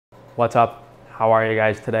What's up? How are you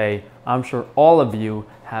guys today? I'm sure all of you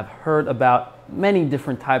have heard about many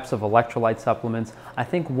different types of electrolyte supplements. I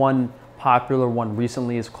think one popular one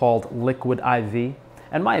recently is called Liquid IV.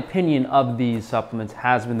 And my opinion of these supplements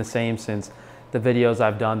has been the same since the videos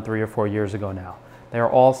I've done 3 or 4 years ago now. They are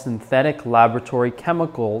all synthetic laboratory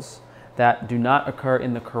chemicals that do not occur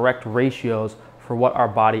in the correct ratios for what our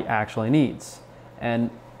body actually needs.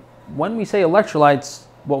 And when we say electrolytes,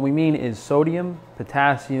 what we mean is sodium,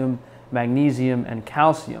 potassium, magnesium, and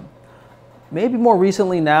calcium. Maybe more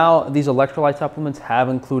recently now, these electrolyte supplements have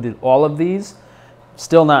included all of these,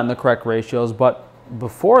 still not in the correct ratios, but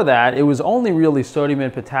before that, it was only really sodium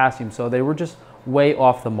and potassium, so they were just way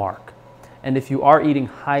off the mark. And if you are eating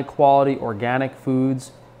high quality organic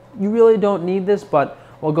foods, you really don't need this, but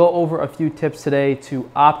we'll go over a few tips today to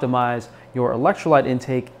optimize your electrolyte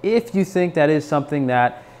intake if you think that is something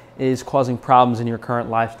that is causing problems in your current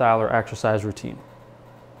lifestyle or exercise routine.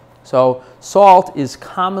 So salt is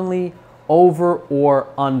commonly over or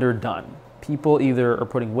underdone. People either are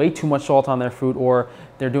putting way too much salt on their food or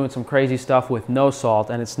they're doing some crazy stuff with no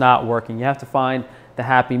salt and it's not working. You have to find the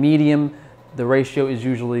happy medium. The ratio is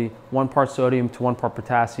usually 1 part sodium to 1 part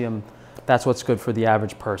potassium. That's what's good for the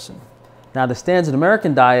average person. Now the standard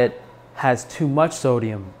American diet has too much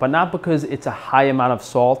sodium, but not because it's a high amount of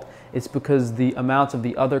salt. It's because the amounts of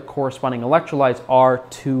the other corresponding electrolytes are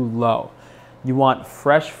too low. You want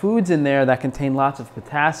fresh foods in there that contain lots of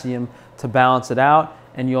potassium to balance it out,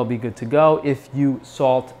 and you'll be good to go if you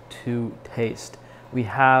salt to taste. We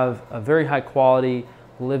have a very high quality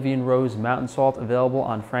Bolivian Rose mountain salt available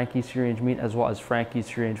on Frankie's Free Range Meat as well as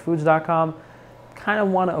frankiesfreerangefoods.com. Kind of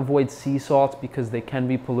want to avoid sea salts because they can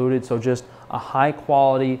be polluted, so just a high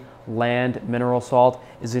quality land mineral salt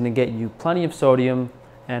is going to get you plenty of sodium.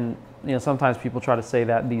 And sometimes people try to say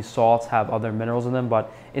that these salts have other minerals in them, but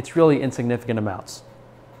it's really insignificant amounts.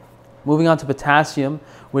 Moving on to potassium,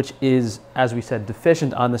 which is, as we said,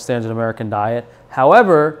 deficient on the standard American diet.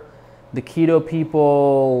 However, the keto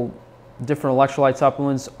people, different electrolyte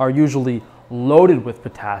supplements are usually loaded with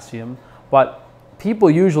potassium, but people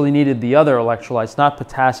usually needed the other electrolytes, not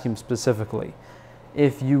potassium specifically.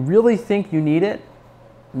 If you really think you need it,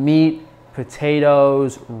 meat,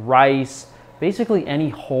 potatoes, rice, basically any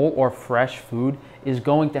whole or fresh food is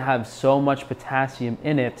going to have so much potassium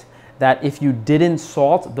in it that if you didn't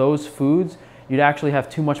salt those foods, you'd actually have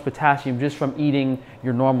too much potassium just from eating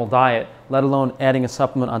your normal diet, let alone adding a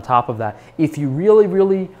supplement on top of that. If you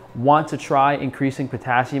really want to try increasing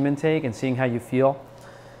potassium intake and seeing how you feel,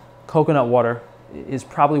 coconut water is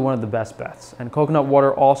probably one of the best bets. And coconut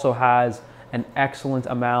water also has an excellent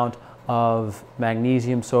amount of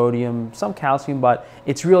magnesium, sodium, some calcium, but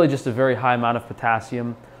it's really just a very high amount of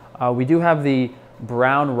potassium. We do have the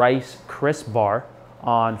brown rice crisp bar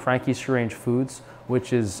on Frankie's Free Range Foods,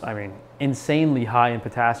 which is, insanely high in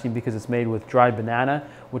potassium because it's made with dried banana,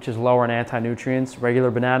 which is lower in anti-nutrients.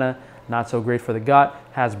 Regular banana, not so great for the gut,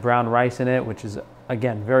 has brown rice in it, which is,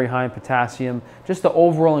 again, very high in potassium. Just the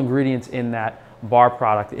overall ingredients in that bar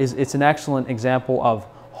product it's an excellent example of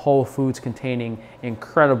whole foods containing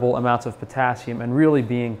incredible amounts of potassium and really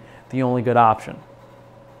being the only good option.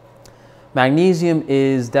 Magnesium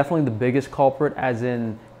is definitely the biggest culprit, as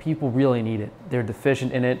in people really need it. They're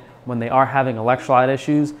deficient in it. When they are having electrolyte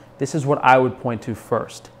issues, this is what I would point to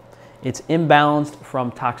first. It's imbalanced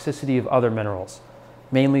from toxicity of other minerals,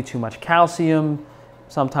 mainly too much calcium,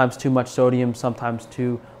 sometimes too much sodium, sometimes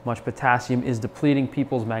too much potassium is depleting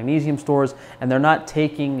people's magnesium stores, and they're not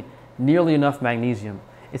taking nearly enough magnesium.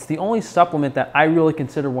 It's the only supplement that I really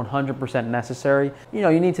consider 100% necessary. You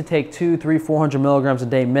need to take 200, 300, 400 milligrams a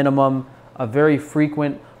day minimum, a very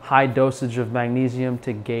frequent high dosage of magnesium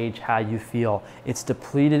to gauge how you feel. It's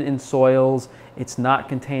depleted in soils, it's not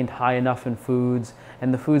contained high enough in foods,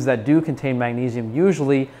 and the foods that do contain magnesium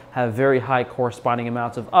usually have very high corresponding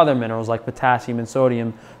amounts of other minerals like potassium and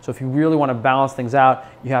sodium. So if you really want to balance things out,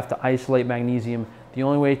 you have to isolate magnesium. The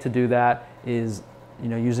only way to do that is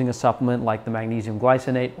using a supplement like the magnesium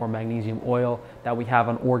glycinate or magnesium oil that we have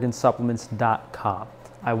on organsupplements.com.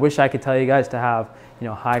 I wish I could tell you guys to have,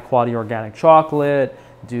 high quality organic chocolate,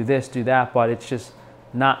 do this, do that, but it's just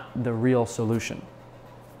not the real solution.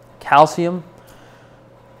 Calcium,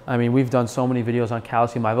 we've done so many videos on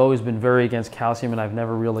calcium. I've always been very against calcium and I've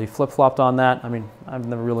never really flip-flopped on that. I've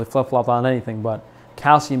never really flip-flopped on anything, but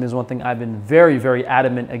calcium is one thing I've been very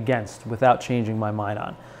adamant against without changing my mind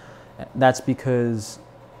on. That's because,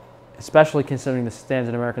 especially considering the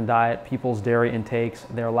standard American diet, people's dairy intakes,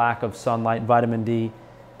 their lack of sunlight, vitamin D,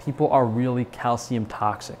 people are really calcium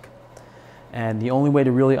toxic. And the only way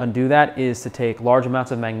to really undo that is to take large amounts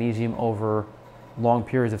of magnesium over long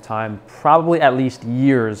periods of time, probably at least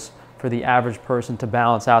years for the average person to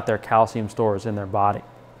balance out their calcium stores in their body.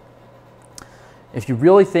 If you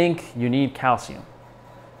really think you need calcium,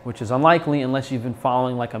 which is unlikely unless you've been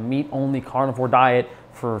following like a meat-only carnivore diet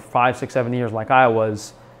for 5, 6, 7 years like I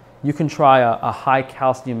was, you can try a high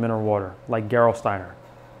calcium mineral water like Gerolsteiner.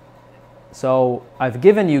 So I've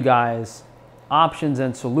given you guys options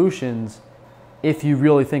and solutions if you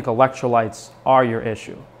really think electrolytes are your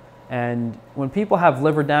issue. And when people have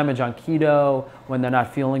liver damage on keto, when they're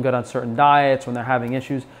not feeling good on certain diets, when they're having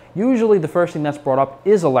issues, usually the first thing that's brought up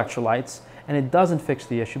is electrolytes, and it doesn't fix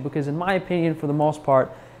the issue because in my opinion, for the most part,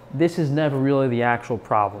 this is never really the actual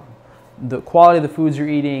problem. The quality of the foods you're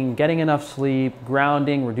eating, getting enough sleep,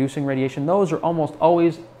 grounding, reducing radiation, those are almost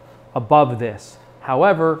always above this.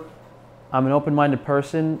 However, I'm an open-minded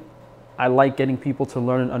person. I like getting people to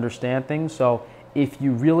learn and understand things. So if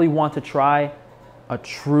you really want to try a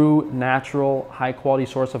true, natural, high-quality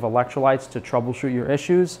source of electrolytes to troubleshoot your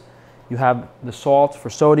issues, you have the salts for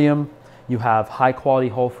sodium, you have high-quality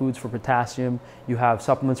whole foods for potassium, you have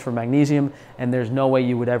supplements for magnesium, and there's no way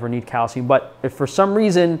you would ever need calcium. But if for some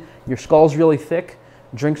reason your skull's really thick,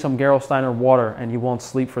 drink some Gerolsteiner water and you won't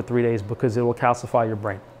sleep for 3 days because it will calcify your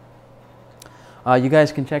brain. You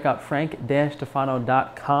guys can check out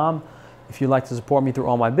frank-stefano.com if you'd like to support me through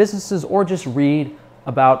all my businesses, or just read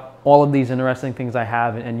about all of these interesting things I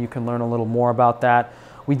have, and you can learn a little more about that.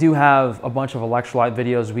 We do have a bunch of electrolyte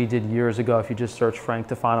videos we did years ago. If you just search Frank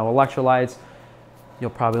Stefano Electrolytes, you'll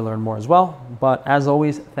probably learn more as well. But as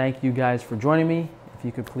always, thank you guys for joining me. If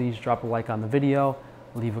you could please drop a like on the video,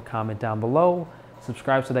 leave a comment down below,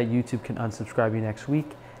 subscribe so that YouTube can unsubscribe you next week,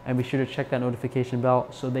 and be sure to check that notification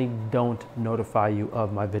bell so they don't notify you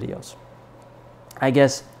of my videos. I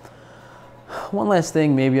guess one last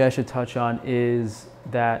thing maybe I should touch on is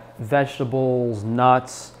that vegetables,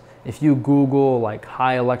 nuts, if you Google like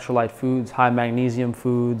high electrolyte foods, high magnesium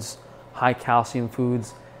foods, high calcium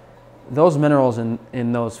foods, those minerals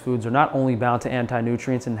in those foods are not only bound to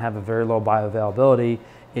anti-nutrients and have a very low bioavailability,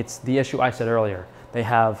 it's the issue I said earlier. They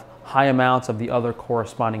have high amounts of the other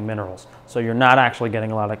corresponding minerals. So you're not actually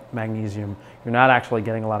getting a lot of magnesium, you're not actually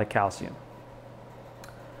getting a lot of calcium.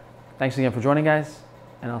 Thanks again for joining, guys,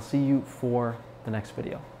 and I'll see you for the next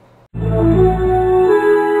video.